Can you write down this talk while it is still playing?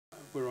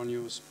we're on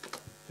yours.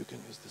 You can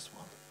use this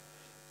one.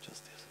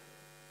 Just this.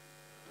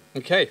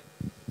 Okay.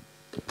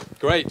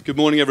 Great. Good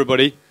morning,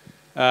 everybody.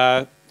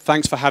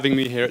 Thanks for having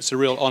me here. It's a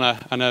real honor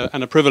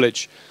and a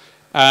privilege.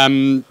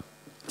 I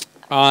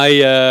run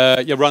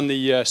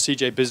the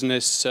CJ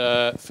business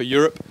for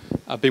Europe.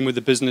 I've been with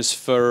the business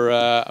for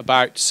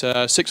about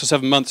 6 or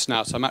 7 months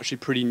now, so I'm actually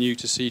pretty new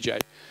to CJ.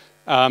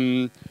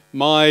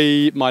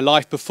 My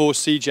life before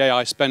CJ,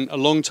 I spent a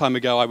long time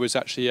ago, I was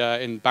actually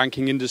in the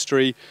banking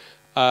industry.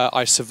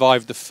 I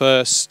survived the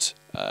first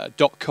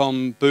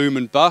dot-com boom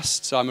and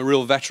bust, so I'm a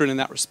real veteran in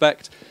that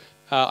respect.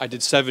 I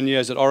did 7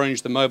 years at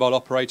Orange, the mobile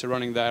operator,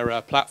 running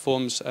their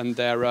platforms and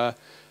their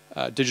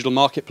digital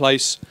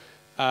marketplace.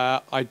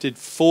 I did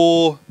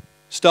 4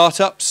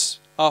 startups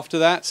after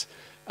that,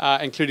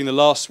 including the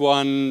last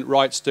one,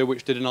 Rightster,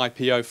 which did an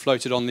IPO,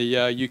 floated on the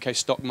UK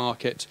stock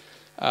market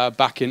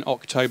back in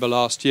October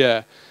last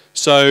year.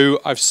 So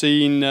I've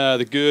seen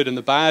the good and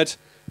the bad,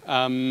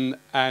 and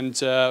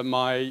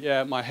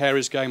my hair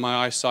is going,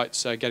 my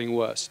eyesight's getting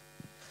worse.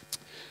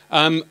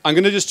 I'm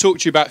going to just talk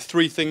to you about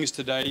 3 things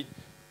today,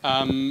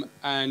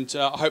 and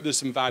I hope there's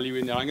some value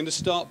in there. I'm going to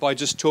start by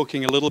just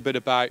talking a little bit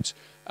about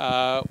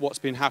what's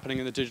been happening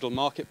in the digital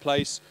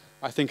marketplace.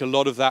 I think a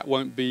lot of that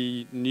won't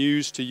be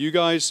news to you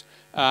guys,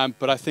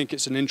 but I think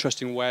it's an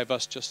interesting way of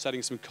us just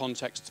setting some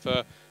context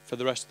for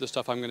the rest of the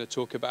stuff I'm going to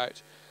talk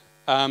about.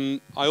 I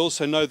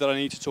also know that I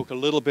need to talk a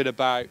little bit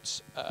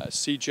about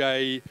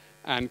CJ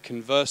and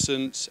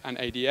Conversant and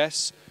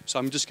ADS, so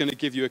I'm just going to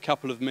give you a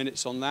couple of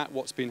minutes on that,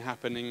 what's been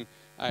happening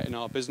in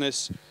our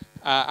business.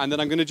 And then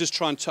I'm going to just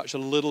try and touch a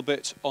little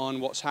bit on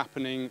what's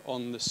happening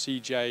on the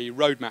CJ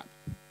roadmap.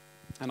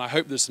 And I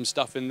hope there's some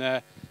stuff in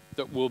there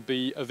that will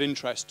be of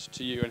interest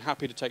to you, and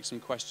happy to take some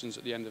questions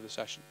at the end of the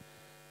session.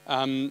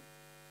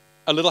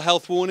 A little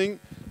health warning.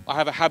 I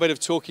have a habit of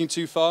talking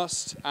too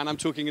fast, and I'm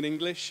talking in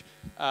English.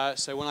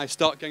 So when I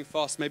start going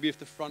fast, maybe if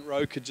the front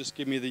row could just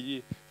give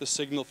me the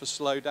signal for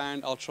slow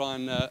down, I'll try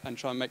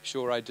and make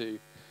sure I do.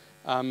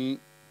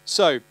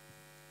 So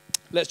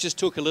let's just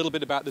talk a little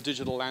bit about the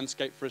digital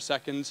landscape for a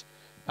second.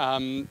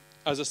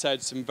 As I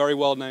said, some very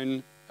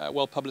well-known,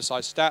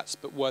 well-publicized stats,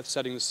 but worth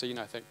setting the scene,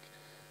 I think.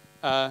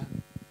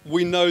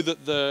 We know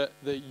that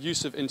the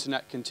use of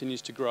internet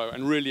continues to grow,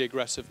 and really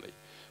aggressively.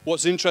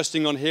 What's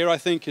interesting on here, I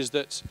think, is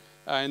that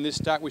in this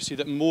stat we see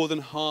that more than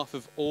half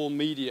of all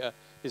media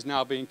is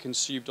now being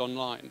consumed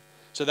online.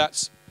 So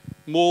that's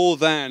more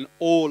than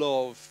all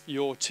of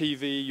your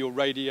TV, your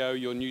radio,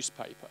 your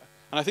newspaper.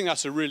 And I think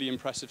that's a really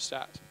impressive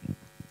stat.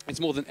 It's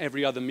more than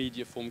every other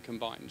media form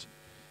combined.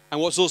 And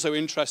what's also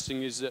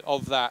interesting is that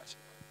of that,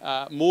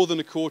 more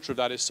than a quarter of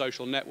that is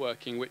social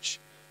networking,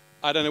 which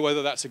I don't know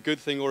whether that's a good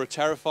thing or a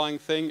terrifying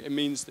thing. It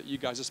means that you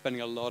guys are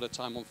spending a lot of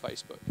time on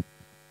Facebook.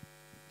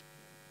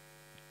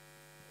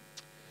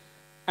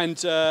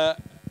 And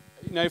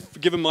you know,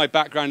 given my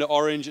background at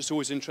Orange, it's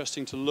always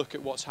interesting to look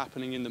at what's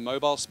happening in the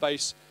mobile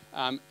space.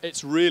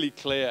 It's really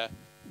clear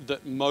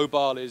that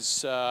mobile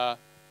is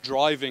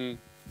driving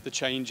the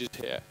changes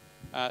here.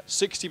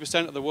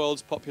 60% of the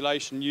world's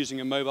population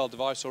using a mobile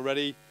device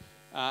already,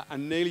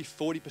 and nearly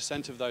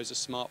 40% of those are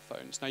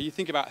smartphones. Now, you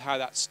think about how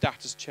that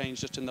stat has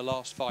changed just in the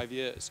last 5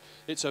 years.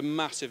 It's a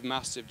massive,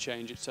 massive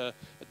change. It's a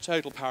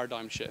total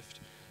paradigm shift.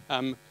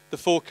 The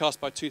forecast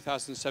by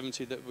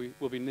 2070 that we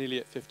will be nearly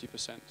at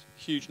 50%.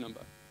 Huge number.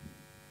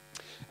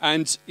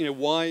 And you know,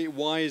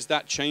 why is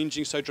that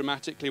changing so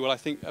dramatically? Well, I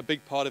think a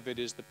big part of it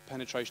is the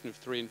penetration of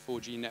 3 and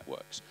 4G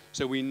networks.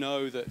 So we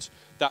know that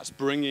that's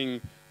bringing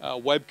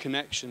web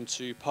connection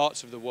to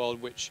parts of the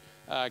world which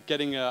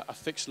getting a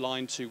fixed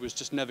line to was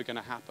just never going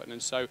to happen.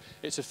 And so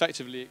it's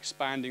effectively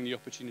expanding the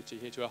opportunity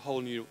here to a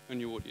whole new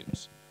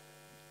audience.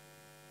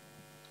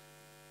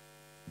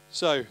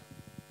 So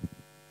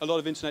a lot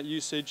of internet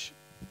usage,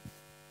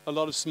 a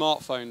lot of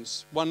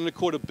smartphones,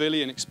 1.25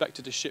 billion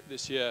expected to ship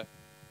this year.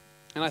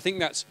 And I think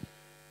that's,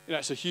 you know,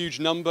 it's a huge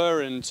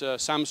number, and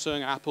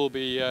Samsung, Apple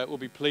will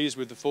be pleased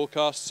with the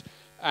forecasts.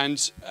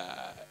 And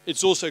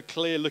it's also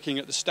clear, looking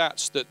at the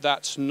stats, that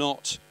that's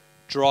not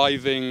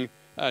driving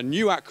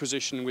new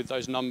acquisition with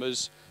those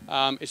numbers.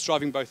 It's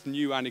driving both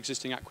new and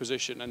existing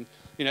acquisition. And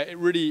you know,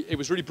 it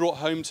was really brought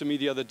home to me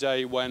the other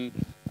day when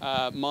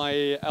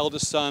my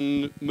eldest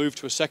son moved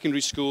to a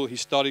secondary school. He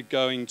started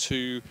going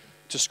to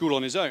school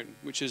on his own,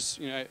 which is,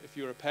 you know, if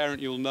you're a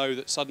parent, you'll know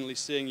that suddenly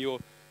seeing your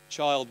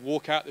child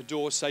walk out the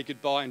door, say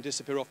goodbye, and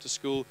disappear off to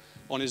school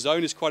on his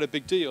own is quite a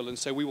big deal. And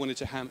so we wanted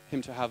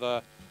him to have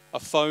a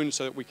phone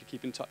so that we could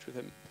keep in touch with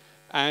him.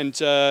 And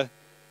the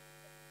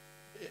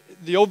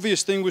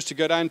obvious thing was to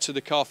go down to the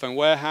car phone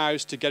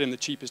warehouse to get him the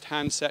cheapest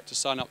handset to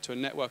sign up to a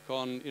network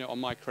on, you know, on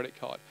my credit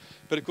card.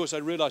 But of course, I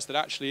realized that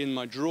actually in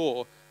my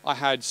drawer I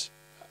had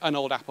an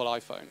old Apple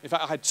iPhone. In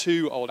fact, I had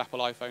 2 old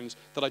Apple iPhones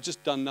that I'd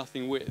just done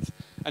nothing with.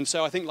 And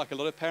so I think, like a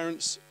lot of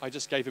parents, I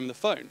just gave him the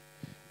phone.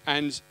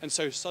 And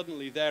so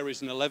suddenly there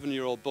is an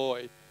 11-year-old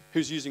boy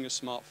who's using a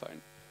smartphone.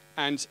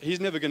 And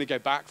he's never going to go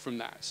back from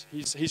that.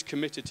 He's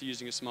committed to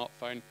using a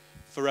smartphone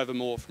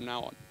forevermore from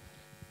now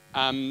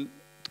on.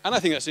 And I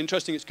think that's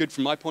interesting. It's good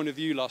from my point of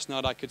view. Last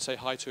night I could say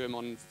hi to him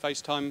on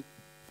FaceTime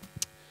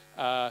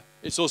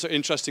It's also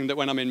interesting that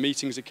when I'm in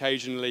meetings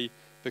occasionally,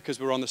 because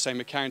we're on the same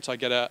account, I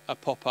get a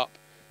pop-up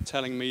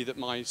telling me that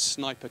my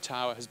sniper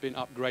tower has been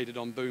upgraded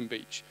on Boom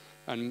Beach.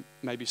 And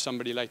maybe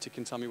somebody later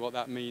can tell me what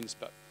that means,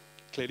 but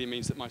clearly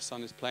means that my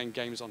son is playing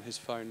games on his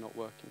phone, not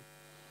working.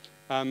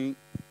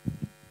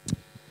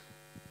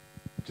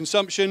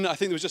 Consumption, I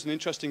think there was just an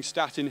interesting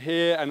stat in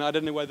here, and I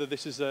don't know whether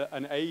this is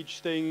an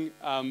age thing,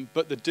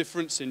 but the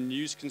difference in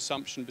news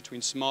consumption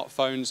between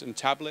smartphones and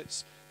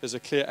tablets, there's a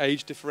clear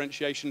age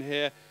differentiation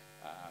here.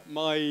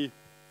 My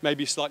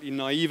maybe slightly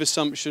naive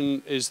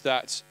assumption is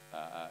that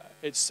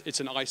it's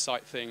an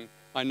eyesight thing.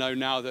 I know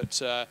now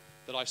that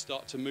that I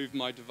start to move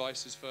my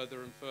devices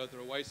further and further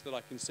away so that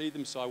I can see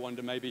them, so I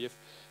wonder maybe if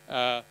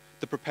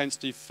the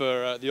propensity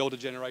for the older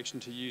generation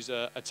to use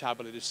a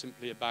tablet is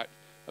simply about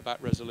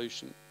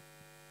resolution.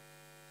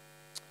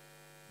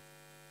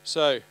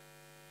 So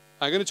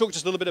I'm going to talk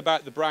just a little bit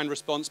about the brand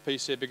response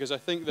piece here, because I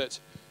think that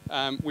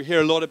we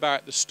hear a lot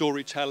about the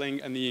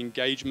storytelling and the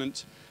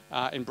engagement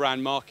in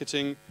brand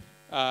marketing.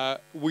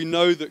 We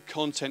know that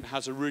content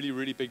has a really,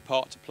 really big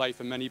part to play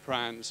for many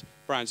brands.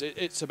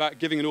 It's about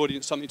giving an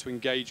audience something to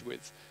engage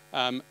with.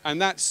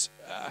 And that's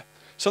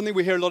something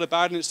we hear a lot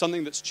about, and it's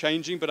something that's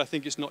changing, but I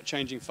think it's not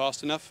changing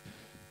fast enough.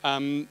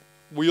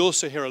 We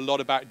also hear a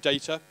lot about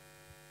data.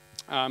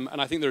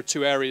 And I think there are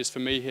two areas for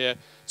me here.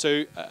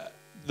 So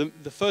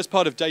the first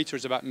part of data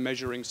is about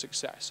measuring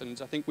success,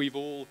 and I think we've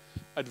all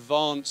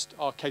advanced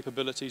our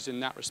capabilities in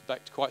that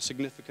respect quite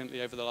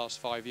significantly over the last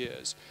 5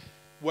 years.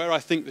 Where I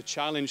think the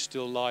challenge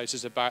still lies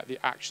is about the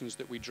actions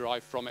that we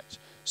drive from it.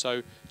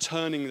 So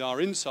turning our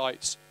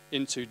insights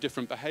into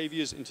different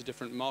behaviors, into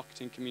different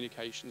marketing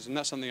communications, and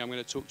that's something I'm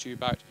going to talk to you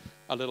about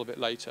a little bit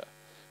later.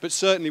 But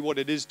certainly what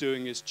it is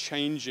doing is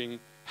changing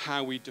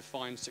how we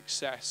define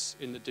success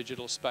in the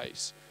digital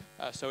space.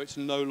 So it's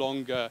no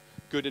longer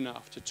good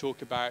enough to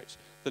talk about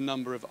the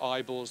number of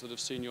eyeballs that have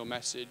seen your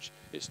message.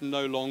 It's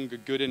no longer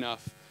good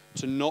enough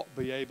to not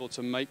be able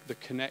to make the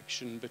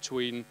connection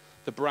between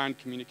the brand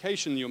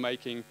communication you're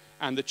making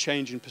and the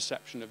change in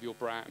perception of your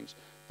brand.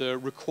 The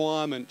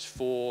requirement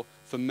for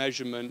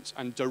measurement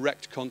and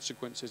direct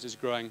consequences is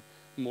growing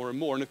more and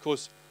more. And of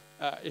course,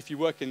 if you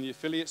work in the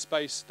affiliate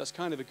space, that's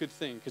kind of a good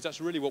thing, because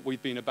that's really what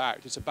we've been about.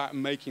 It's about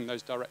making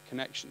those direct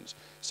connections.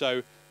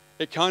 So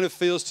it kind of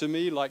feels to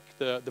me like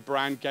the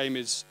brand game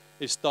is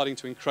starting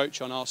to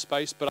encroach on our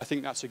space, but I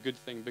think that's a good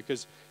thing,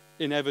 because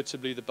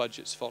inevitably the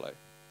budgets follow.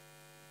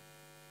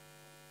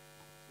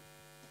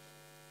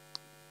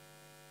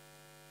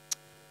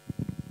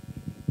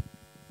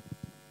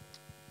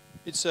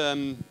 It's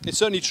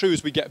certainly true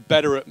as we get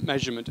better at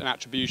measurement and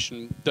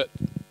attribution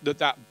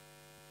that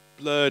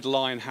blurred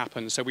line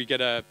happens. So we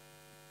get a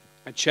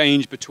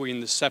change between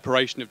the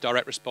separation of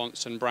direct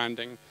response and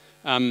branding.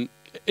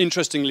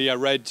 Interestingly, I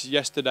read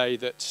yesterday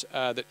that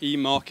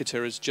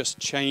eMarketer has just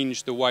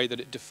changed the way that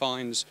it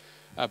defines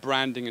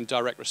branding and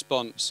direct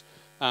response.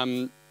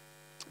 They're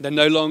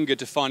no longer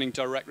defining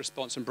direct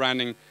response and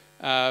branding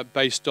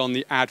based on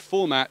the ad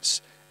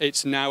formats.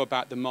 It's now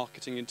about the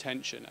marketing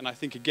intention. And I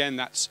think, again,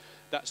 that's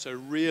a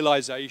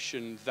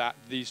realization that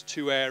these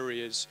two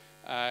areas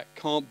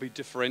can't be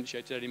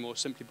differentiated anymore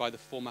simply by the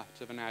format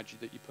of an ad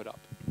that you put up.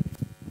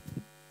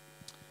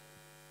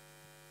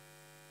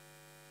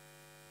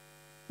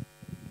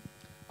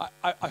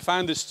 I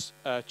found this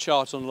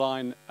chart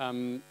online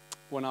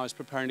when I was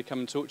preparing to come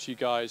and talk to you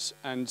guys,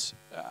 and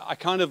I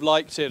kind of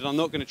liked it. I'm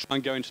not going to try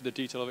and go into the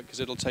detail of it because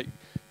it'll take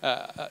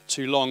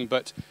too long,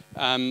 but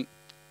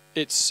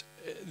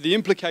the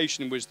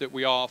implication was that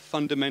we are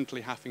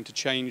fundamentally having to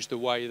change the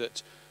way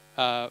that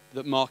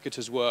that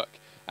marketers work.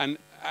 And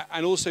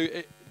also,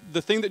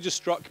 the thing that just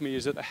struck me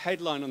is that the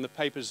headline on the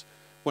papers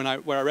where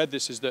I read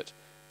this is that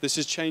this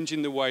is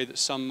changing the way that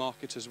some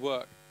marketers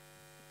work.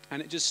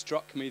 And it just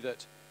struck me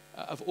that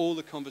of all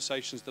the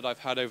conversations that I've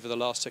had over the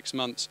last 6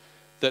 months,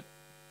 that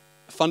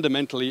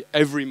fundamentally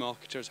every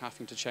marketer is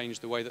having to change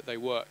the way that they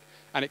work.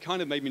 And it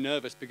kind of made me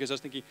nervous, because I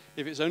was thinking,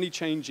 if it's only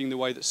changing the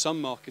way that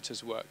some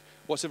marketers work,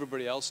 what's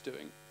everybody else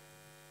doing?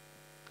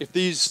 If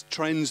these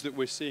trends that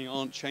we're seeing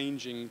aren't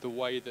changing the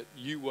way that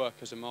you work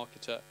as a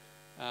marketer,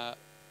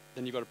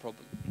 then you've got a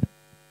problem.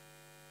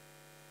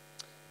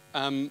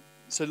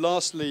 So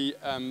lastly,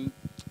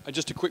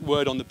 just a quick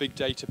word on the big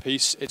data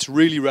piece. It's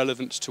really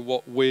relevant to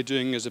what we're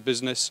doing as a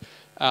business.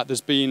 There's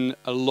been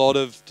a lot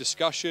of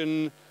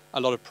discussion, a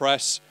lot of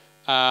press,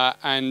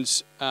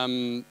 and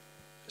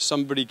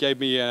somebody gave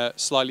me a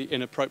slightly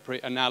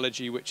inappropriate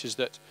analogy, which is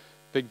that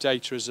big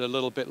data is a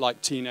little bit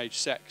like teenage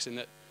sex, in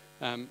that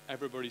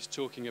everybody's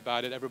talking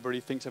about it, everybody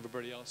thinks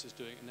everybody else is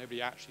doing it, and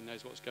nobody actually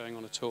knows what's going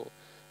on at all.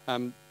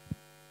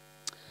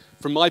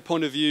 From my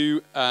point of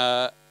view,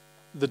 the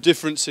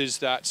difference is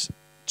that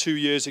 2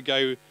 years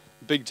ago,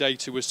 big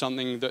data was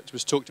something that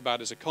was talked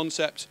about as a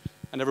concept,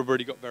 and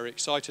everybody got very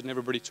excited, and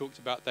everybody talked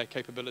about their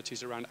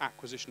capabilities around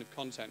acquisition of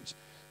content.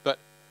 But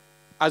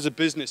as a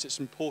business, it's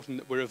important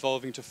that we're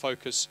evolving to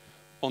focus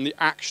on the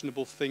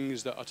actionable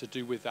things that are to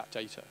do with that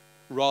data,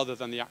 rather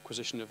than the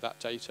acquisition of that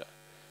data.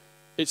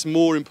 It's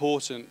more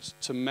important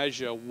to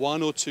measure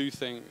one or two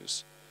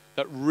things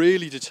that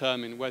really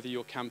determine whether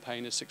your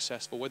campaign is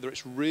successful, whether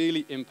it's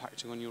really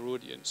impacting on your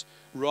audience,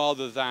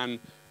 rather than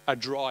a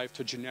drive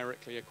to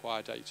generically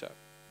acquire data.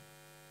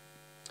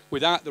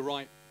 Without the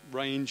right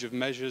range of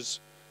measures,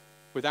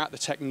 without the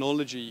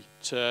technology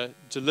to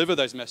deliver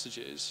those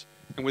messages,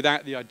 and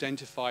without the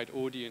identified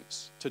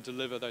audience to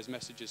deliver those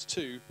messages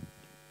to,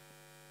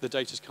 the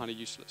data's kind of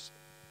useless.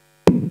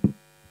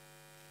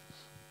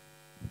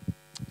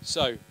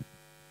 So,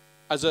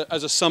 as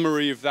a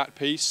summary of that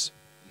piece,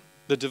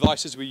 the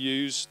devices we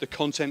use, the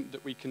content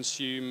that we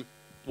consume,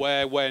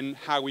 where, when,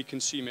 how we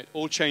consume it,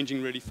 all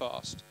changing really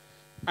fast.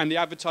 And the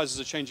advertisers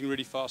are changing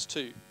really fast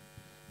too.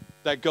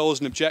 Their goals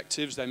and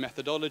objectives, their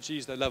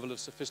methodologies, their level of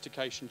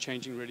sophistication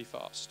changing really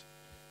fast.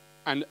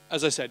 And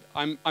as I said,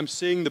 I'm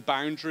seeing the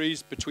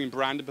boundaries between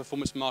brand and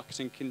performance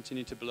marketing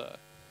continue to blur.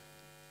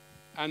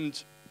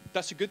 And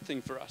that's a good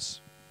thing for us,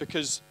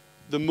 because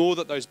the more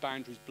that those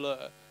boundaries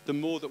blur, the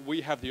more that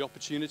we have the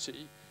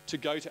opportunity to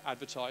go to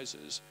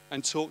advertisers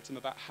and talk to them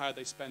about how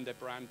they spend their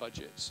brand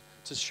budgets,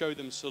 to show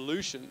them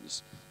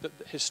solutions that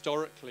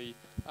historically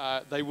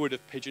they would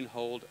have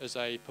pigeonholed as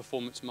a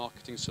performance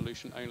marketing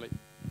solution only.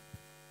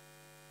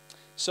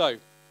 So,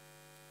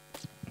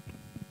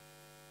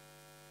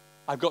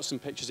 I've got some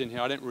pictures in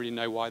here. I don't really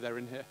know why they're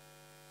in here.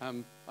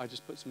 I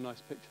just put some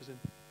nice pictures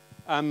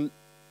in.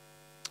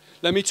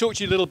 Let me talk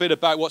to you a little bit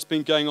about what's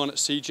been going on at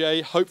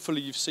CJ.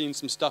 Hopefully you've seen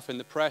some stuff in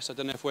the press. I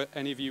don't know if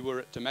any of you were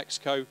at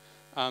Demexco,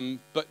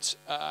 but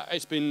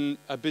it's been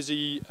a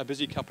busy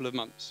couple of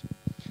months.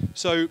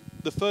 So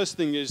the first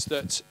thing is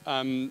that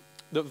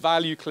that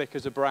ValueClick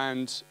as a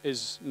brand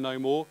is no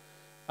more.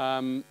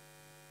 The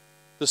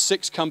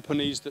 6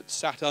 companies that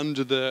sat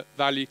under the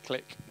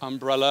ValueClick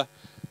umbrella,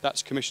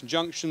 that's Commission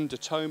Junction,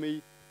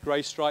 Delamain,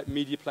 Greystripe,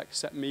 Mediaplex,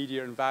 Set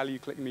Media, and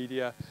ValueClick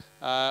Media,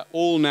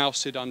 all now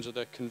sit under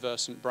the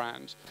Conversant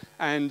brand.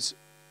 And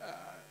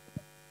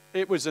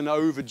it was an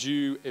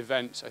overdue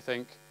event, I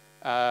think.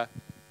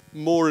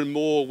 More and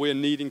more, we're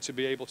needing to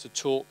be able to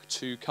talk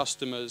to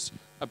customers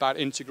about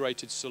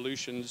integrated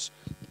solutions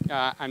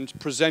and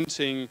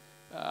presenting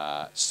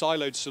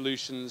siloed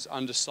solutions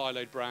under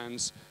siloed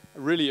brands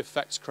really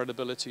affects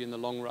credibility in the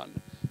long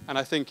run. And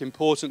I think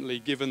importantly,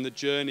 given the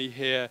journey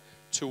here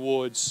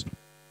towards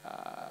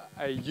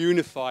a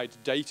unified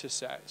data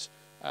set,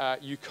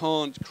 you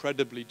can't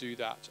credibly do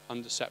that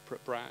under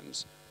separate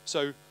brands.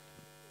 So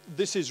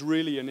this is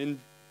really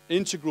an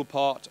integral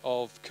part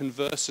of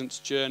Conversant's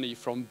journey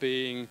from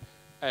being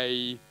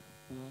a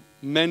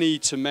many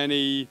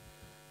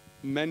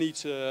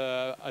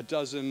to a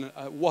dozen,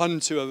 one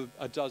to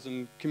a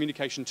dozen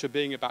communication to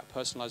being about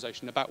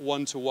personalization, about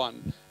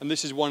one-to-one. And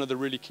this is one of the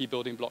really key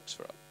building blocks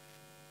for it.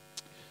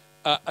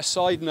 A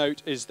side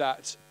note is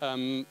that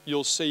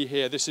you'll see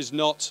here, this is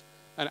not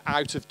an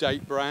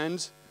out-of-date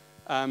brand.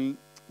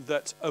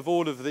 That of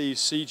all of these,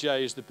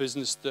 CJ is the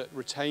business that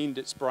retained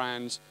its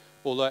brand,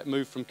 although it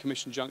moved from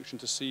Commission Junction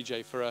to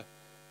CJ for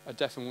a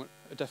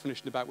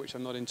definition about which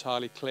I'm not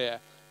entirely clear.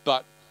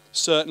 But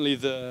certainly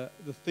the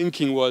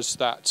thinking was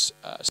that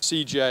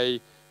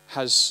CJ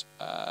has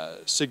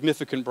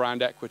significant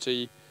brand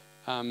equity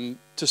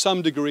to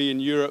some degree in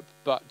Europe,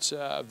 but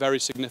very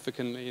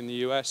significantly in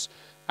the US,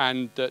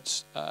 and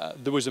that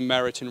there was a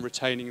merit in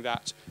retaining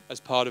that as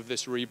part of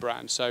this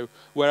rebrand. So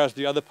whereas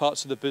the other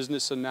parts of the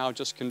business are now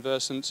just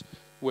Conversant,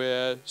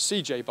 we're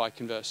CJ by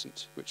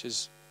Conversant, which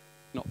is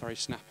not very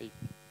snappy.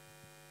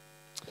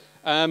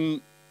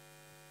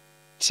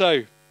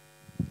 So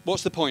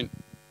what's the point?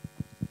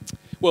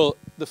 Well,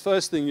 the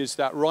first thing is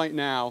that right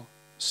now,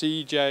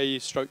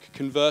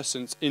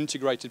 CJ/Conversant's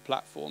integrated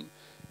platform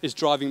is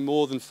driving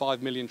more than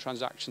 5 million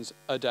transactions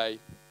a day.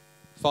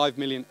 5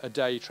 million a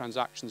day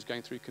transactions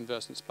going through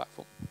Conversant's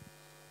platform.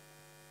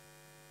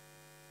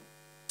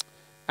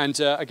 And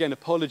again,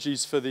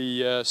 apologies for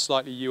the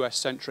slightly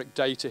US-centric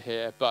data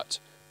here, but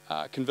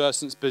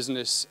Conversant's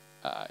business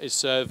is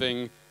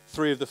serving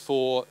 3 of the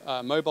 4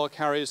 mobile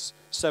carriers,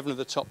 7 of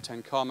the top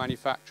 10 car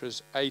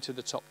manufacturers, 8 of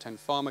the top 10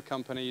 pharma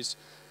companies,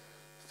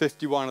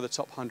 51 of the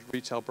top 100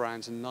 retail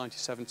brands, and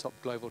 97 top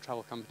global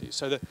travel companies.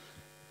 So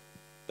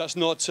that's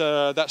not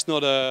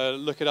a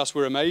look at us,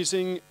 we're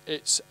amazing.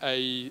 It's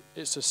a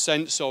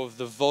sense of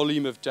the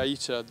volume of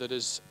data that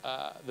is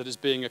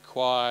being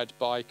acquired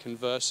by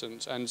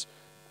Conversant. And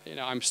you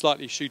know, I'm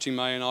slightly shooting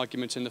my own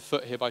argument in the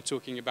foot here by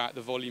talking about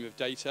the volume of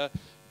data.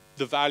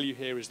 The value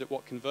here is that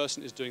what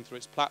Conversant is doing through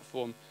its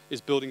platform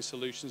is building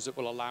solutions that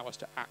will allow us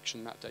to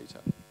action that data.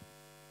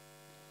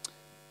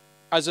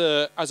 As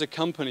a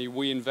company,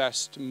 we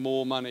invest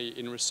more money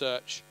in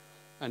research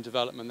and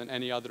development than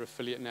any other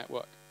affiliate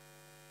network.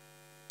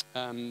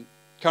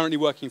 Currently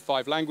working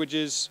 5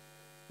 languages.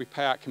 We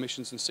pay out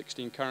commissions in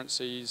 16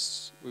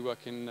 currencies. We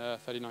work in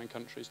 39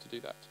 countries to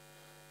do that.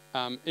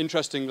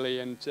 Interestingly,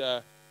 and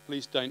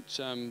please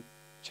don't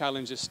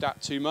challenge this stat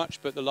too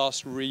much, but the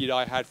last read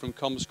I had from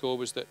Comscore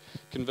was that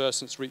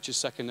Conversant's reach is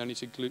second only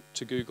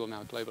to Google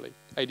now globally,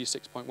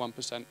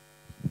 86.1%.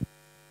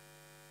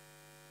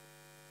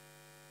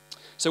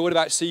 So what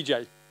about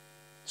CJ?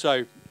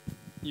 So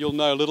you'll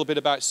know a little bit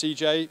about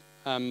CJ.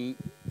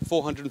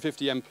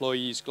 450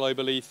 employees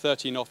globally,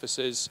 13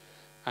 offices,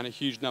 and a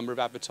huge number of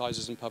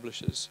advertisers and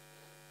publishers.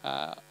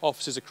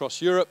 Offices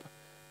across Europe,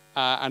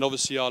 and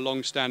obviously our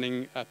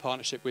long-standing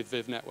partnership with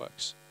Viv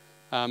Networks.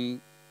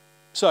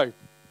 So,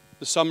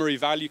 the summary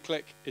value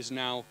click is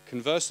now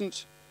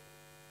Conversant.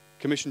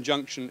 Commission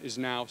Junction is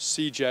now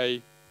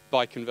CJ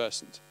by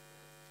Conversant.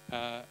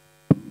 The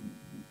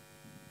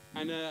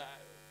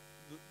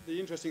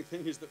interesting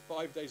thing is that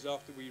 5 days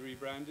after we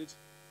rebranded,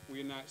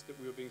 we announced that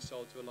we were being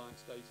sold to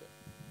Alliance Data.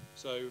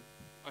 So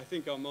I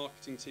think our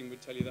marketing team would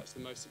tell you that's the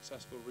most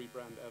successful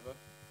rebrand ever.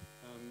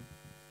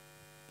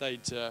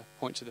 They'd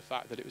point to the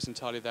fact that it was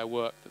entirely their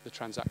work that the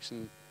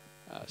transaction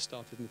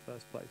started in the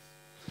first place.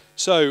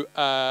 So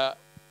I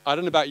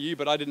don't know about you,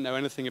 but I didn't know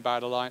anything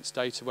about Alliance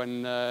Data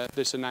when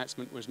this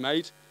announcement was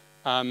made.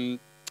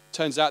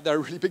 Turns out they're a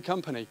really big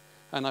company,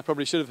 and I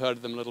probably should have heard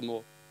of them a little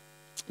more.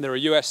 They're a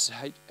US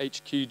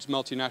HQ'd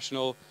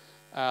multinational.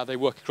 They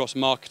work across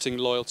marketing,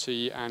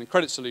 loyalty, and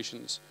credit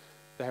solutions.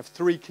 They have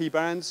 3 key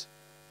brands.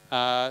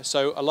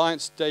 So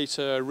Alliance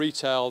Data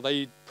Retail,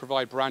 they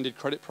provide branded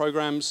credit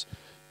programs.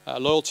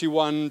 Loyalty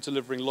One,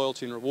 delivering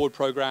loyalty and reward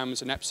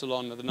programs, and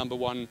Epsilon are the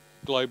 #1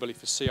 globally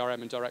for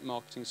CRM and direct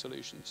marketing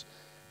solutions.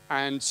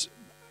 And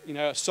you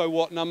know, a so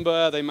what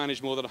number, they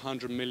manage more than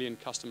 100 million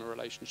customer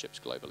relationships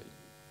globally.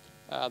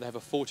 They have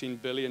a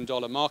 $14 billion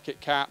market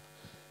cap.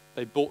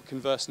 They bought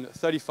Conversant at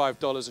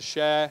 $35 a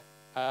share,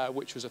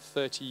 which was a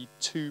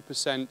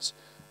 32%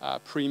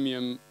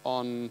 premium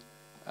on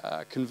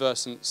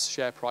Conversant's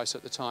share price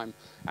at the time.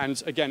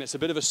 And again, it's a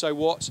bit of a so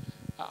what.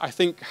 I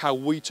think how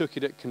we took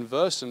it at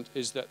Conversant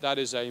is that that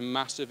is a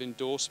massive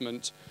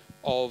endorsement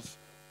of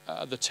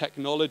the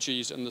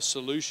technologies and the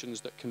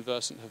solutions that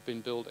Conversant have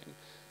been building.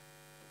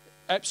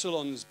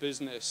 Epsilon's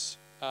business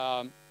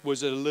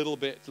was a little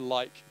bit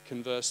like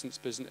Conversant's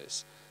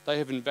business. They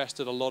have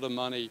invested a lot of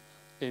money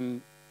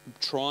in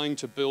trying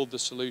to build the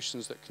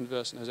solutions that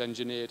Conversant has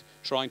engineered,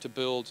 trying to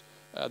build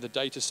the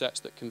data sets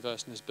that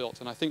Conversant has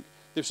built. And I think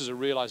this was a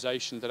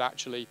realization that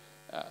actually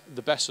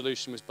the best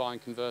solution was buying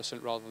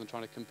Conversant rather than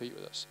trying to compete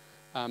with us.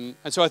 And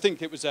so I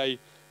think it was a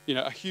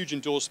huge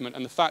endorsement,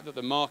 and the fact that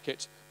the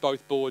market,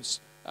 both boards,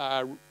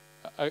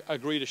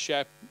 agreed a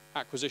share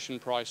acquisition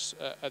price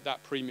at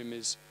that premium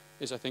is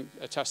I think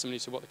a testimony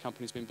to what the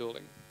company's been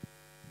building.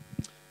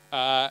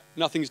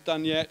 Nothing's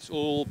done yet,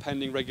 all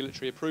pending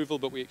regulatory approval,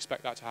 but we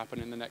expect that to happen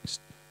in the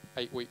next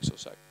 8 weeks or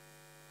so.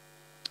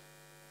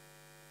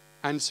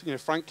 And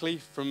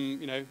frankly,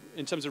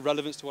 in terms of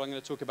relevance to what I'm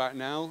going to talk about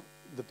now,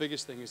 the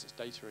biggest thing is it's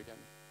data again.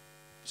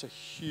 It's a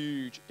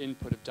huge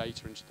input of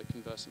data into the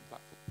Conversant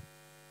platform.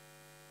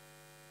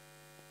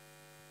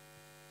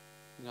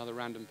 Another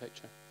random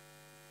picture.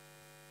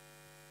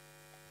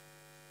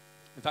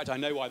 In fact, I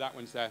know why that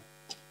one's there.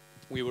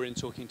 We were in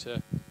talking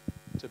to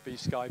B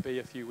Sky B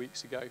a few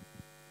weeks ago,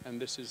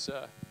 and this is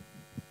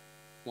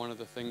one of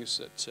the things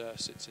that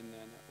sits in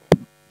their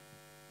network.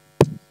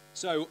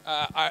 So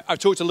I've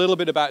talked a little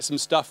bit about some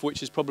stuff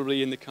which is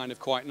probably in the kind of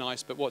quite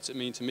nice, but what's it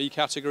mean to me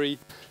category.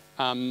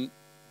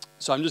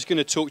 So I'm just going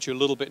to talk to you a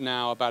little bit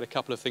now about a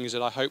couple of things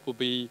that I hope will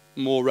be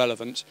more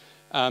relevant.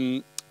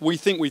 We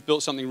think we've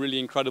built something really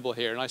incredible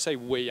here, and I say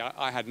we,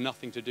 I had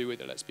nothing to do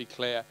with it, let's be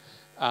clear.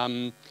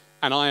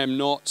 And I am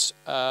not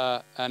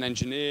an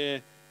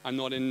engineer. I'm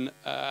not in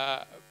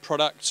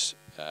product,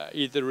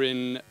 either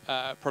in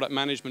product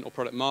management or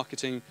product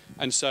marketing.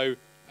 And so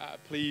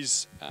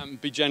please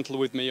be gentle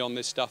with me on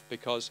this stuff,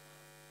 because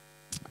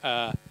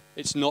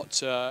it's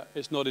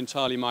not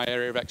entirely my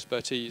area of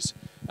expertise.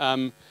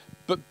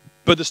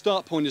 But the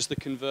start point is the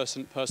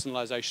Conversant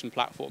personalization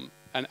platform.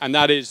 And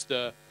that is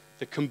the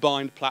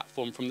combined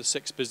platform from the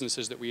 6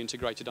 businesses that we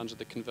integrated under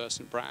the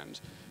Conversant brand.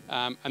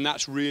 And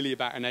that's really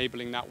about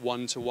enabling that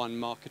one-to-one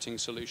marketing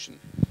solution.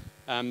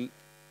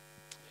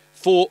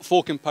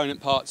 Four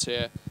component parts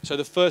here. So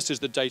the first is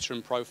the data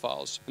and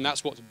profiles, and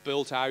that's what's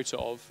built out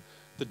of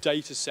the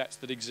data sets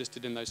that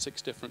existed in those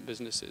 6 different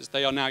businesses.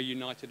 They are now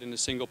united in a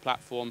single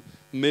platform,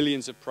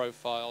 millions of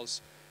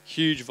profiles,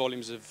 huge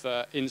volumes of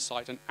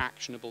insight and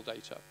actionable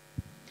data.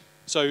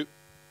 So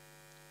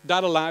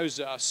that allows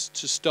us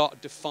to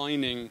start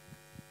defining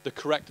the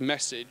correct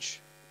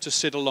message to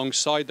sit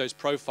alongside those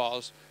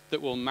profiles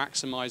that will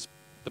maximize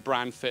the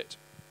brand fit.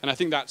 And I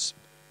think that's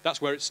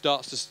where it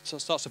starts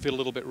to feel a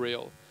little bit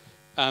real.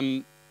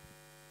 The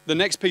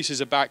next piece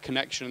is about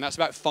connection, and that's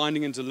about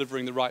finding and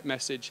delivering the right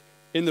message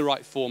in the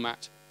right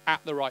format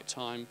at the right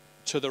time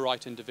to the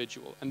right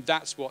individual. And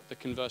that's what the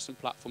Conversant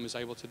platform is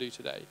able to do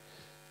today.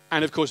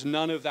 And of course,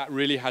 none of that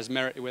really has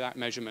merit without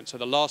measurement. So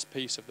the last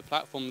piece of the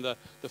platform, the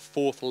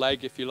 4th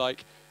leg, if you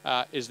like,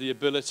 is the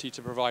ability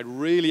to provide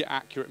really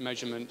accurate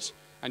measurements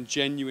and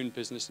genuine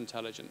business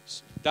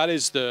intelligence. That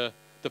is the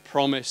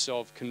promise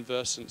of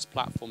Conversant's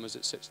platform as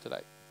it sits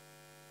today.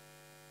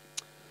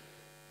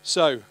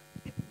 So,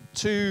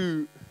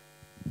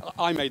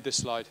 I made this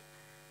slide.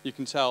 You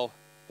can tell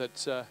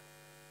that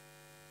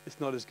it's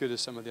not as good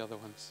as some of the other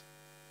ones.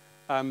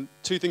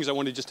 2 things I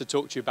wanted just to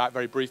talk to you about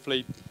very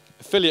briefly.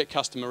 Affiliate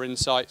customer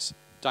insights,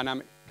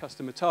 dynamic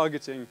customer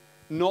targeting,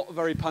 not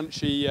very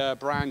punchy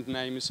brand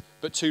names,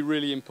 but two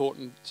really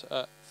important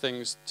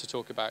things to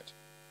talk about.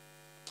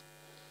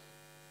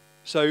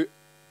 So,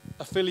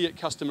 affiliate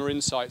customer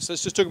insights.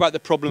 Let's just talk about the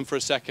problem for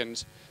a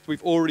second.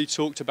 We've already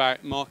talked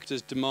about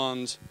marketers'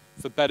 demand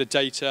for better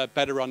data,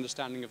 better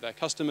understanding of their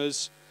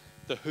customers,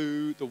 the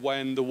who, the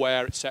when, the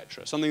where,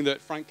 etc. Something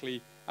that,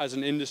 frankly, as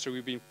an industry,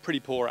 we've been pretty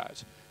poor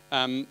at.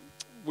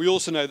 We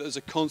also know that there's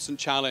a constant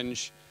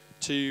challenge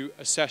to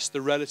assess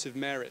the relative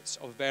merits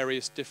of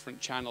various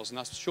different channels, and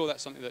I'm sure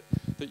that's something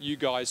that you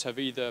guys have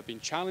either been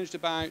challenged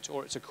about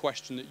or it's a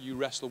question that you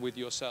wrestle with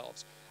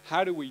yourselves.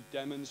 How do we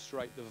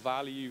demonstrate the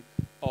value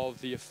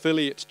of the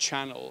affiliate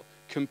channel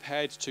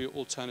compared to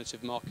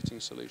alternative marketing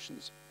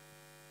solutions?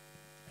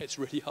 It's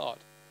really hard.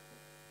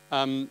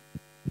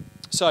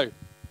 So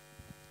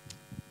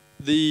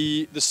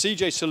the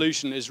CJ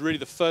solution is really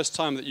the first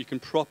time that you can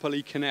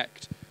properly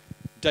connect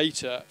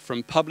data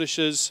from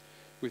publishers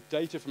with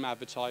data from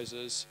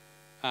advertisers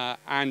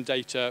and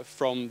data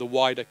from the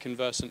wider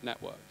Conversant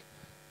network.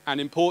 And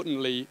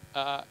importantly,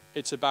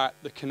 it's about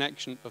the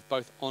connection of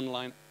both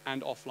online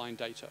and offline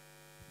data.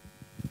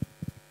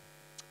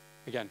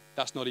 Again,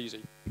 that's not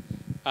easy.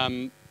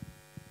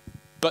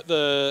 But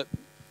the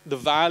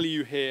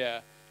value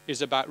here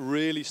is about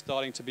really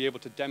starting to be able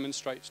to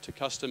demonstrate to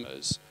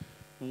customers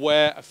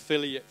where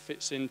affiliate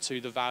fits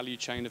into the value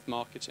chain of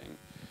marketing,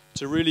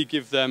 to really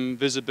give them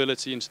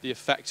visibility into the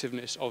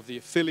effectiveness of the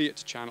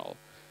affiliate channel,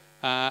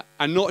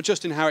 and not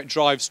just in how it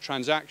drives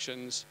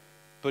transactions,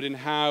 but in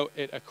how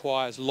it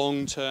acquires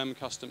long-term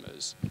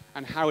customers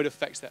and how it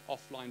affects their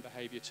offline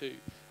behavior too.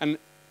 And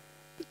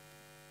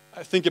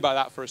think about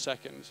that for a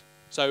second.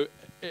 So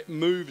it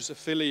moves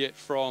affiliate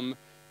from,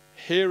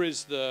 here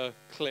is the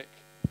click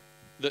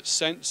that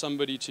sent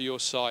somebody to your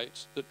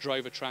site that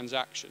drove a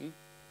transaction.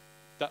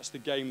 That's the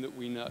game that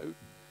we know.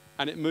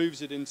 And it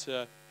moves it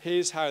into,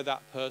 here's how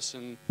that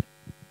person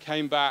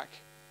came back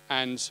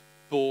and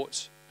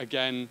bought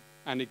again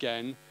and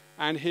again.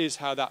 And here's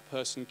how that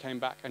person came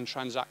back and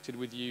transacted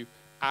with you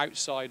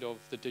outside of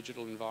the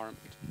digital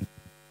environment.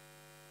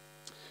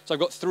 So I've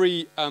got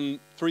three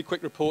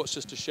quick reports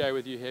just to share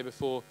with you here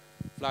before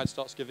Vlad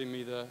starts giving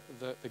me the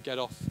get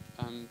off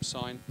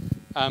sign.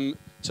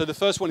 So the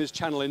first one is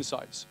channel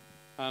insights.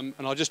 And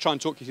I'll just try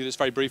and talk you through this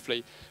very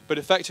briefly. But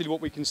effectively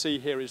what we can see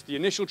here is the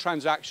initial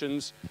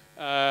transactions,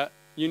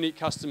 unique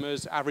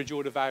customers, average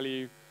order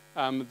value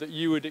that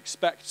you would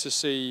expect to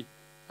see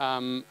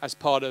as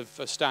part of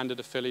a standard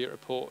affiliate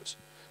report.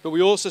 But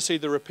we also see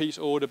the repeat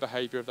order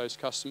behavior of those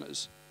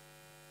customers.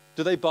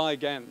 Do they buy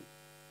again?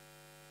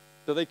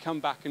 Do they come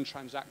back and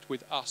transact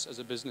with us as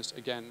a business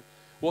again?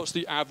 What's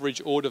the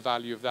average order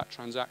value of that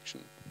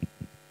transaction?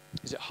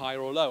 Is it higher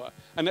or lower?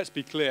 And let's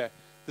be clear,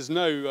 there's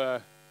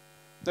no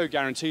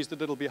guarantees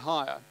that it'll be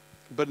higher.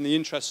 But in the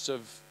interests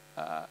of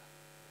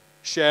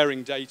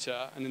sharing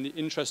data and in the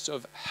interests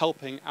of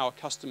helping our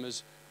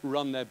customers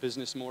run their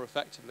business more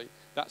effectively,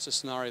 that's a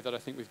scenario that I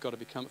think we've got to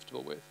be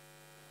comfortable with.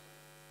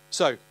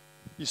 So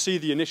you see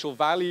the initial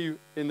value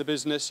in the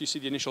business, you see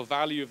the initial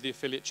value of the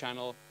affiliate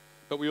channel,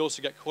 but we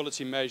also get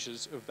quality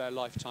measures of their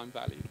lifetime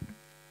value.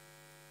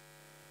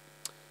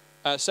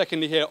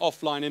 Secondly here,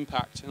 offline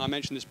impact, and I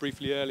mentioned this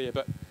briefly earlier,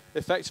 but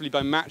effectively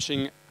by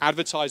matching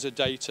advertiser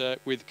data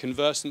with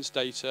Conversant's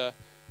data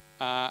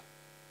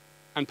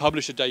and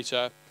publisher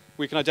data,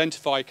 we can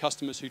identify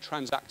customers who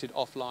transacted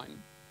offline.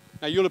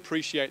 Now you'll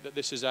appreciate that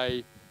this is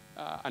an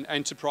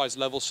enterprise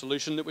level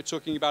solution that we're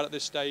talking about at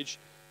this stage,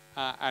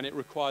 and it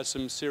requires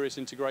some serious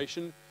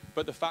integration.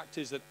 But the fact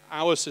is that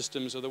our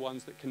systems are the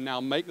ones that can now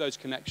make those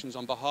connections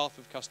on behalf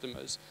of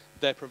customers.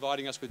 They're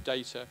providing us with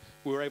data.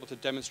 We're able to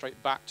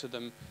demonstrate back to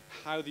them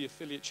how the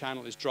affiliate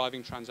channel is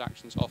driving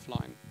transactions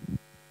offline.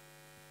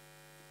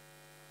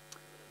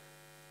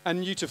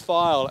 And new to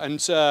file, and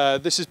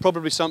this is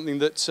probably something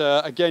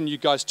that, again, you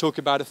guys talk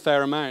about a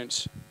fair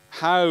amount.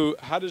 How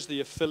does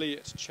the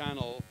affiliate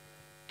channel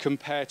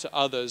compare to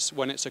others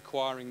when it's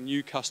acquiring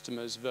new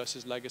customers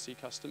versus legacy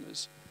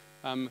customers?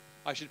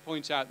 I should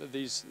point out that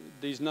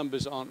these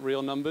numbers aren't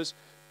real numbers,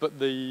 but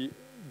the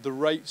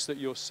rates that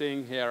you're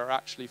seeing here are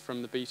actually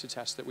from the beta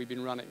test that we've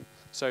been running.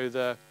 So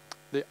the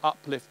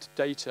uplift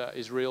data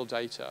is real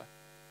data,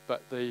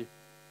 but the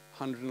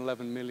 $111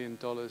 million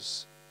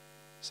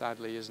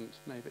sadly isn't,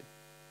 maybe.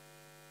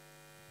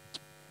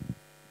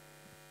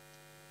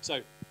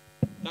 So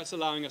that's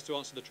allowing us to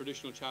answer the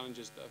traditional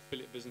challenges that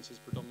affiliate businesses,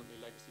 predominantly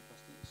legacy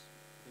customers.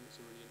 I think it's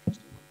a really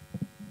interesting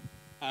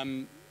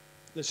one.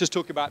 Let's just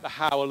talk about the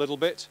how a little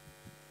bit.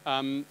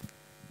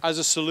 As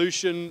a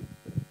solution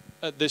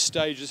at this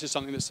stage, this is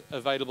something that's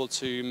available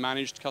to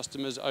managed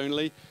customers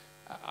only.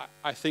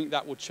 I think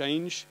that will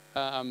change,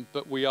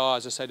 but we are,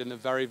 as I said, in the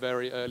very,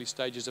 very early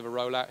stages of a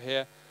rollout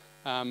here.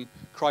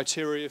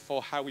 Criteria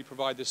for how we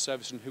provide this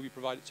service and who we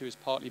provide it to is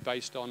partly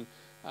based on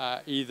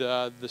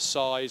either the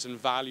size and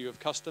value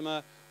of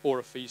customer or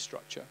a fee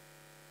structure.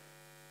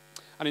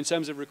 And in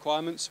terms of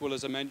requirements, well,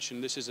 as I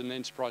mentioned, this is an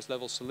enterprise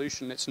level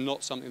solution. It's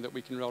not something that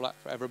we can roll out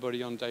for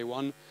everybody on day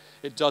one.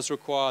 It does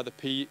require the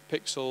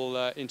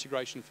Pixel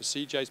integration for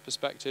CJ's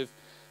perspective.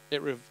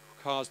 It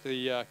requires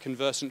the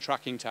conversant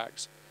tracking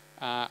tags,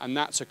 and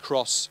that's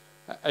across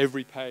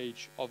every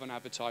page of an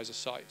advertiser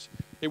site.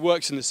 It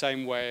works in the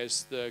same way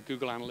as the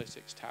Google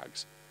Analytics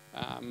tags,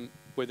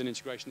 with an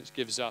integration that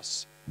gives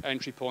us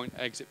entry point,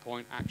 exit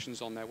point,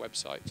 actions on their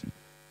website.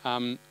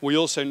 We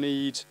also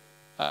need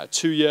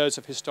 2 years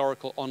of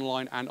historical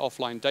online and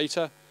offline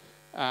data,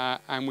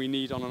 and we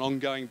need on an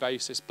ongoing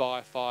basis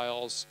buyer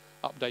files,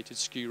 updated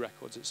SKU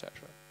records, etc.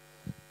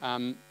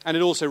 And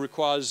it also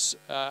requires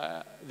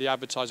the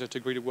advertiser to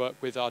agree to work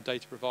with our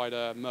data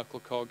provider, Merkle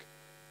Cog,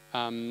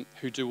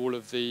 who do all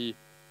of the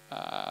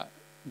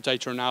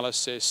data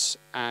analysis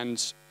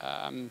and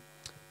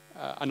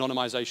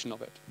anonymization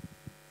of it.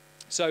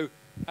 So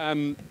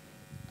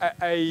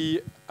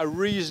a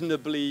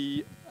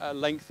reasonably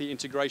lengthy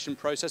integration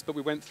process, but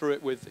we went through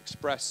it with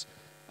Express.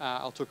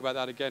 I'll talk about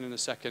that again in a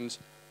second.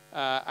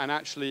 And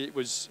actually, it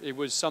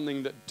was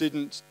something that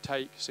didn't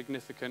take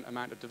significant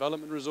amount of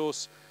development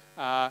resource.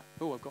 Oh,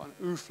 I've got an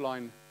oof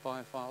line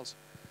buyer files.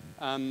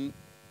 And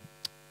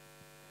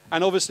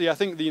obviously, I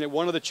think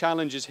one of the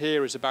challenges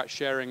here is about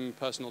sharing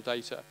personal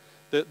data.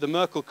 The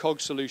Merkle Cog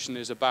solution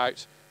is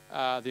about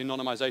the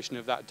anonymization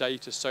of that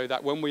data, so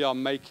that when we are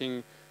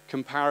making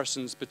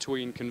comparisons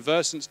between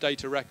conversants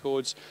data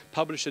records,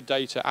 publisher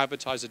data,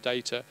 advertiser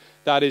data,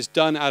 that is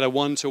done at a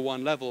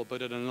one-to-one level,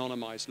 but at an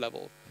anonymized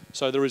level.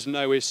 So there is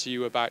no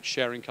issue about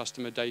sharing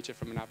customer data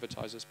from an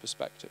advertiser's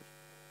perspective.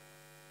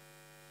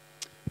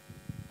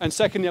 And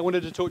secondly, I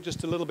wanted to talk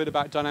just a little bit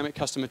about dynamic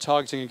customer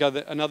targeting,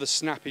 another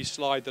snappy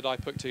slide that I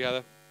put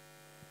together.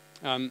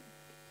 We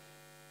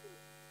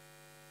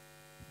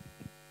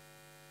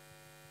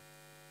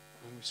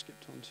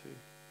skipped on to,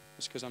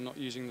 it's because I'm not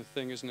using the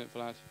thing, isn't it,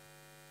 Vlad?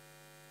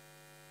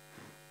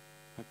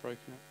 I've broken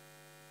it.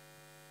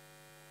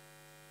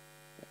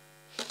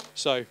 Yeah.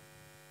 So,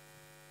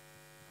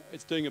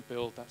 it's doing a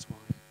build, that's why.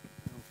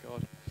 Oh,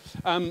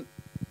 God.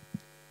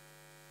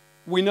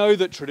 We know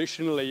that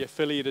traditionally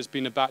affiliate has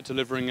been about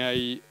delivering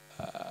a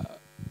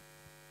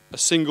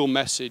single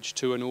message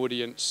to an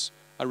audience,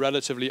 a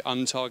relatively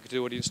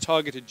untargeted audience,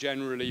 targeted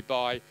generally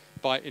by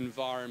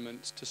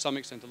environment, to some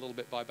extent a little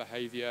bit by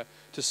behavior,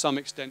 to some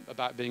extent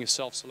about being a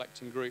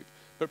self-selecting group.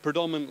 But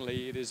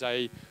predominantly it is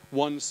a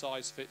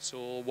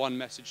one-size-fits-all,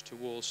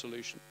 one-message-to-all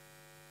solution.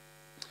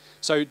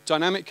 So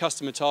dynamic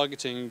customer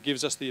targeting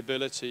gives us the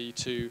ability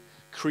to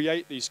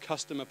create these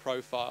customer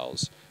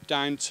profiles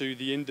down to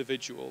the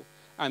individual,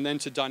 and then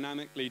to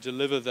dynamically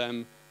deliver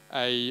them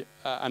an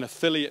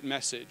affiliate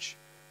message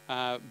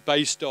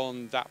based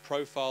on that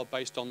profile,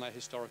 based on their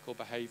historical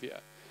behavior.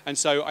 And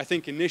so I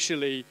think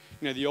initially,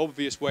 the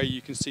obvious way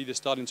you can see this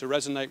starting to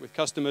resonate with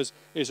customers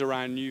is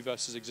around new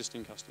versus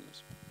existing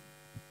customers.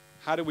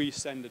 How do we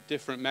send a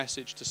different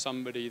message to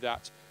somebody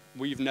that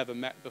we've never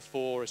met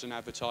before as an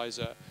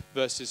advertiser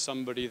versus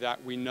somebody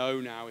that we know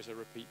now as a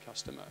repeat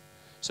customer?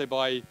 So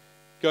by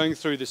going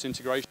through this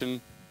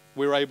integration,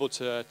 we're able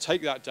to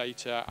take that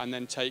data and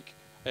then take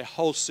a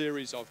whole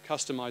series of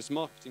customized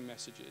marketing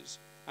messages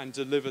and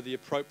deliver the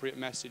appropriate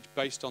message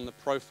based on the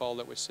profile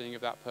that we're seeing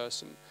of that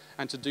person,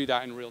 and to do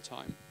that in real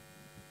time.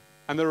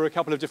 And there are a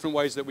couple of different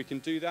ways that we can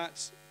do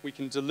that. We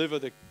can deliver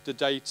the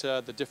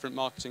data, the different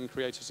marketing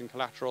creatives and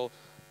collateral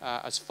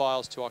as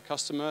files to our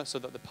customer so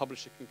that the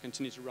publisher can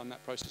continue to run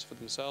that process for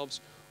themselves,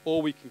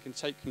 or we can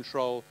take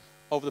control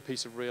of the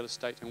piece of real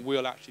estate and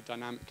we'll actually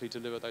dynamically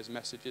deliver those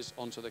messages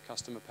onto the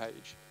customer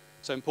page.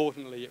 So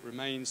importantly, it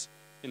remains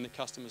in the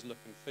customer's look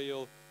and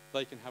feel.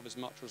 They can have as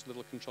much or as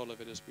little control of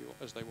it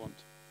as they want.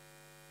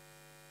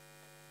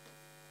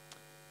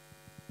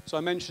 So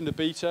I mentioned a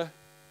beta.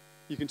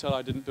 You can tell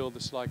I didn't build the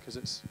slide because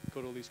it's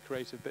got all these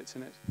creative bits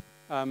in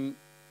it.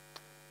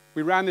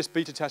 We ran this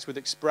beta test with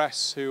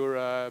Express, who are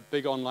a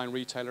big online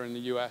retailer in the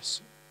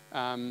US.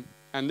 And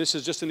this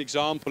is just an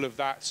example of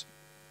that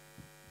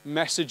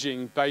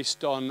messaging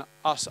based on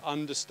us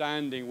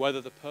understanding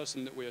whether the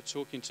person that we are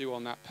talking to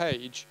on that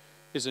page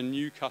is a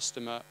new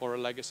customer or a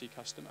legacy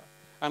customer.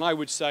 And I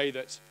would say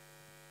that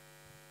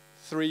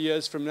 3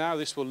 years from now,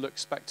 this will look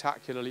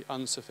spectacularly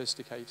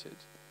unsophisticated.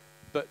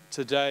 But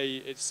today,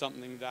 it's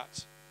something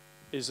that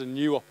is a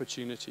new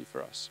opportunity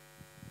for us.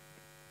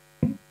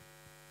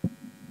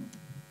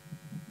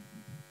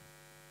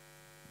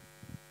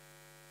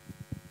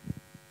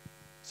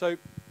 So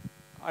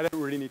I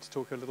don't really need to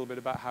talk a little bit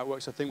about how it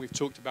works. I think we've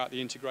talked about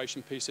the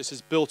integration piece. This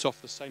is built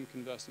off the same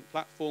conversant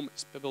platform.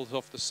 It's built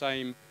off the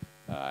same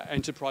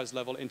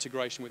enterprise-level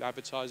integration with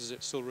advertisers.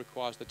 It still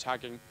requires the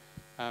tagging.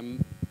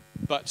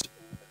 But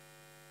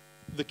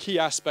the key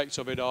aspects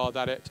of it are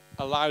that it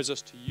allows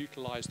us to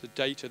utilize the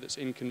data that's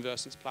in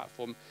Conversant's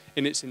platform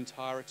in its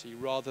entirety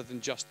rather than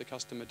just the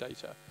customer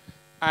data.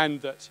 And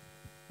that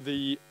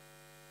the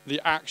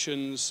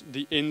actions,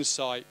 the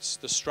insights,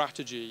 the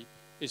strategy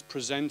is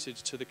presented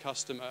to the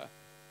customer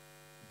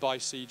by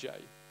CJ.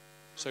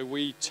 So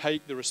we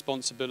take the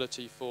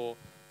responsibility for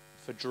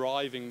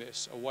driving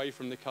this away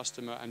from the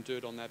customer and do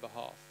it on their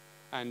behalf.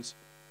 And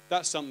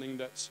that's something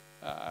that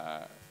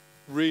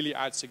really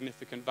adds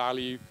significant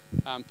value,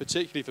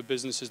 particularly for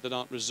businesses that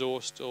aren't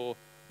resourced or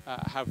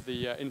have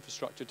the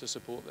infrastructure to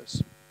support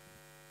this.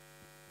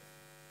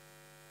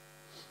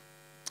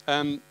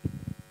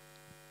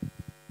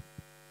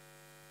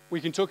 We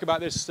can talk about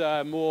this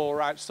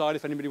more outside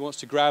if anybody wants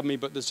to grab me,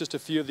 but there's just a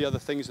few of the other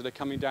things that are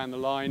coming down the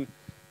line.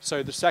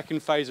 So the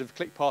second phase of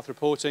click path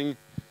reporting,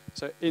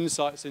 so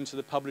insights into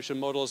the publisher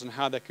models and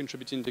how they're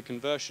contributing to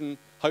conversion.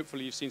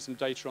 Hopefully you've seen some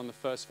data on the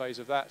first phase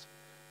of that.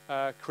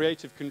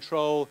 Creative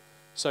control,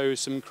 so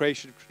some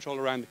creative control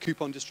around the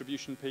coupon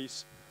distribution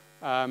piece.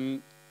 A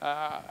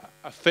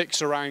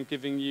fix around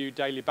giving you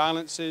daily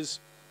balances,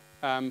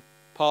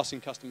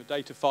 passing customer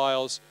data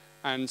files,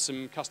 and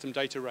some custom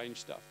data range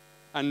stuff.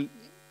 And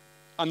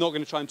I'm not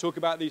going to try and talk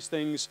about these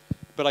things,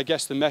 but I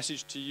guess the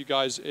message to you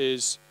guys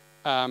is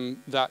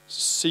that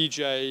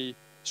CJ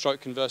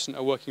Conversant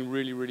are working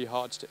really, really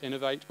hard to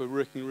innovate. We're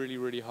working really,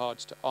 really hard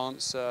to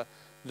answer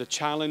the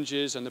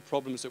challenges and the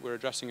problems that we're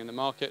addressing in the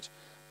market.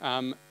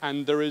 And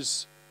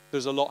there's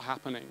a lot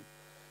happening.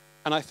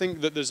 And I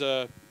think that there's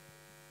a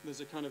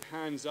kind of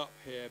hands up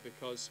here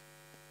because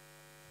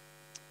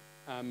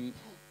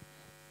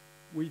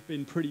we've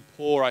been pretty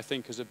poor, I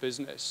think, as a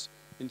business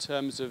in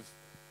terms of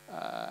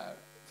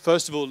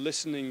first of all,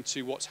 listening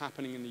to what's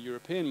happening in the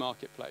European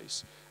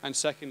marketplace, and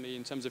secondly,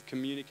 in terms of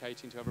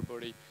communicating to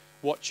everybody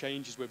what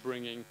changes we're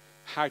bringing,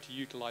 how to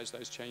utilize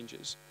those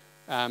changes.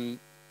 I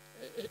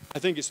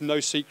think it's no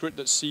secret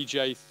that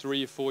CJ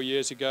 3 or 4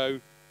 years ago,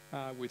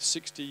 with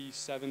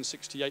 67,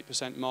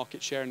 68%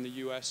 market share in the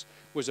US,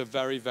 was a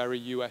very, very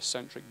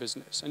US-centric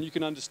business. And you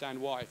can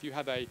understand why. If you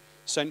have a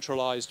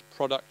centralized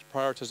product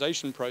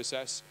prioritization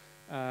process,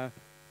 the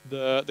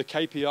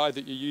KPI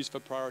that you use for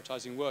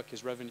prioritizing work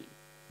is revenue.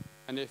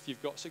 And if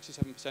you've got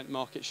 67%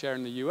 market share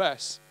in the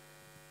US,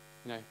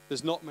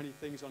 there's not many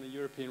things on a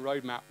European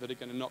roadmap that are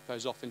going to knock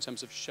those off in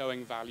terms of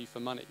showing value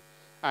for money.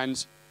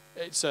 And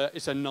it's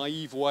a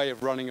naive way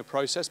of running a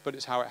process, but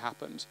it's how it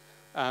happened.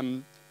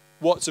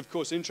 What's of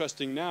course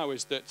interesting now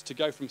is that to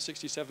go from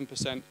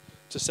 67%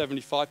 to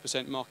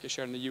 75% market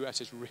share in the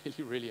US is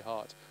really, really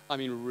hard. I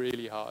mean,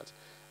 really hard.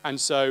 And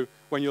so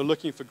when you're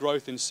looking for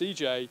growth in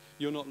CJ,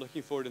 you're not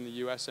looking for it in the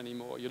US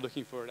anymore. You're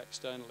looking for it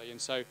externally. And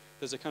so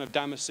there's a kind of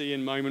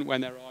Damascene moment when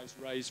their eyes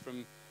raise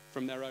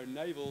from their own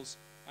navels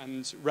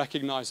and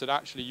recognize that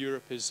actually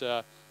Europe is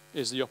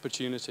the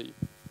opportunity.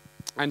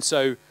 And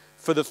so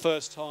for the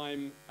first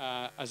time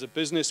as a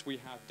business, we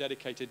have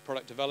dedicated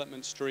product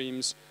development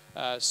streams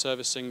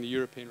servicing the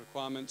European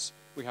requirements.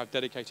 We have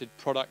dedicated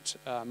product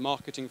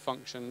marketing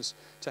functions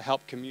to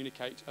help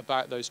communicate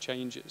about those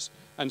changes.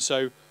 And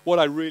so what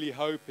I really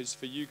hope is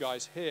for you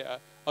guys here,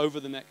 over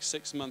the next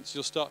 6 months,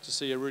 you'll start to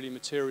see a really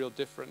material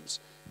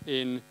difference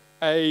in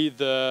A,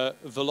 the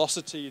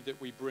velocity that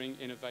we bring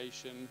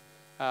innovation,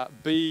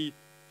 B,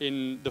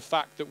 in the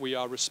fact that we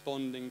are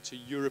responding to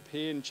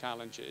European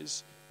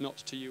challenges, not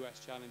to US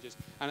challenges.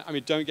 And I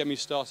mean, don't get me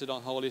started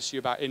on the whole issue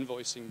about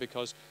invoicing,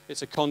 because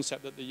it's a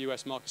concept that the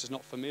US market is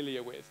not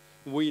familiar with.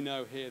 We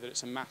know here that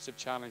it's a massive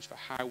challenge for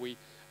how we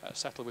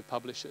settle with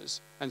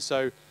publishers. And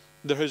so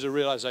there is a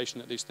realization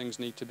that these things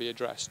need to be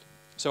addressed.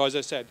 So as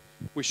I said,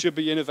 we should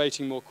be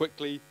innovating more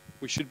quickly,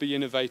 we should be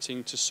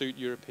innovating to suit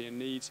European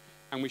needs,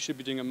 and we should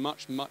be doing a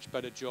much, much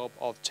better job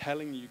of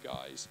telling you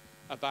guys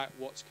about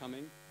what's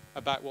coming,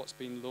 about what's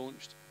been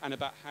launched, and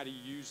about how to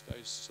use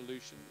those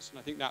solutions. And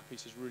I think that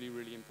piece is really,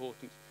 really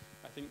important.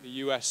 I think the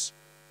US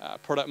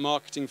product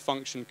marketing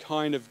function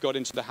kind of got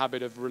into the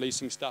habit of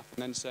releasing stuff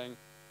and then saying,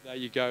 there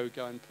you go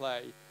and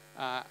play.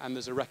 And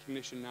there's a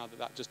recognition now that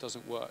that just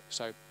doesn't work.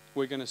 So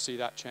we're going to see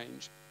that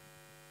change.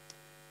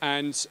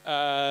 And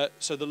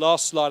so the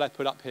last slide I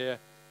put up here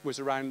was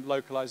around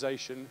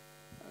localization.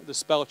 The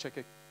spell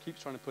checker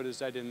keeps trying to put a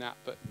Z in that,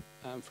 but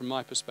from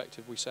my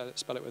perspective, we spell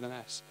it with an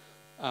S.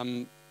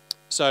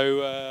 So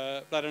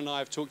Vlad and I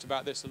have talked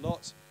about this a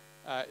lot.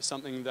 It's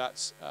something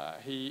that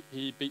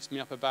he beats me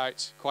up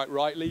about quite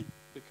rightly,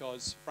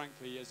 because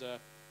frankly, as a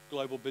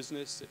global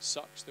business, it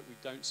sucks that we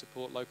don't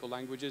support local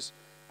languages.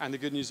 And the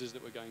good news is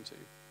that we're going to.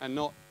 And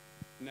not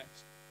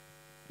next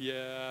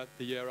year,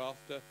 the year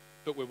after,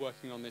 but we're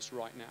working on this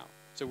right now.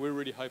 So we're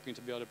really hoping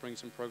to be able to bring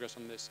some progress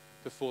on this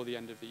before the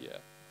end of the year.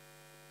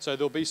 So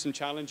there'll be some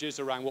challenges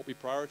around what we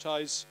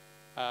prioritize.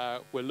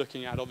 We're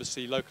looking at,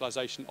 obviously,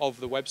 localization of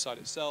the website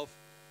itself,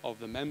 of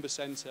the member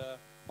center,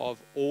 of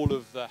all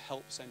of the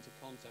help center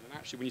content. And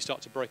actually, when you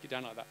start to break it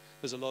down like that,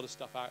 there's a lot of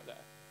stuff out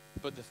there.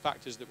 But the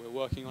fact is that we're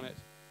working on it.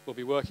 We'll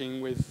be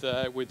working with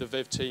the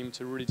Viv team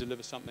to really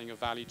deliver something of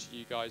value to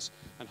you guys,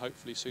 and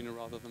hopefully sooner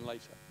rather than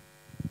later.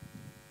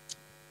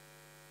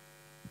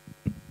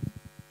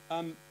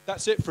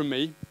 That's it from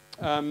me.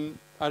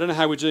 I don't know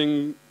how we're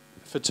doing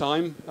for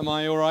time. Am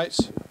I all right?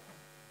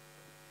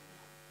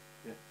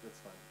 Yeah, that's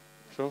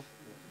fine. Sure.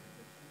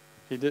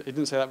 He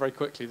didn't say that very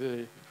quickly, did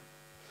he?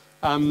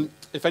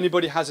 If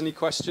anybody has any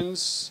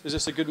questions, is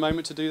this a good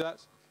moment to do that?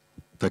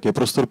 Tak je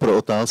prostor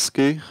pro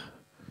otázky.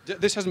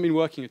 This hasn't been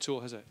working at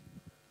all, has it?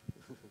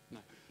 No.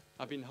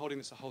 I've been holding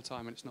this the whole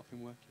time and it's not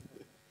been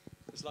working.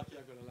 It's lucky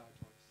I've got a loud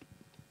voice.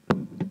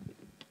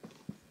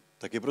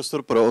 Tak je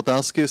prostor pro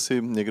otázky,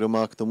 jestli někdo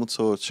má k tomu,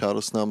 co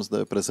Charles nám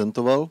zde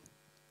prezentoval.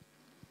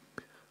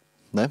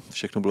 Ne,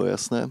 všechno bylo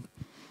jasné.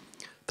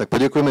 Tak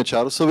poděkujeme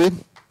Charlesovi.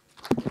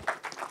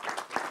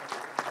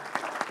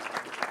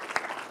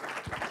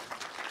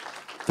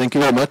 Thank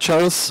you very much,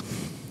 Charles.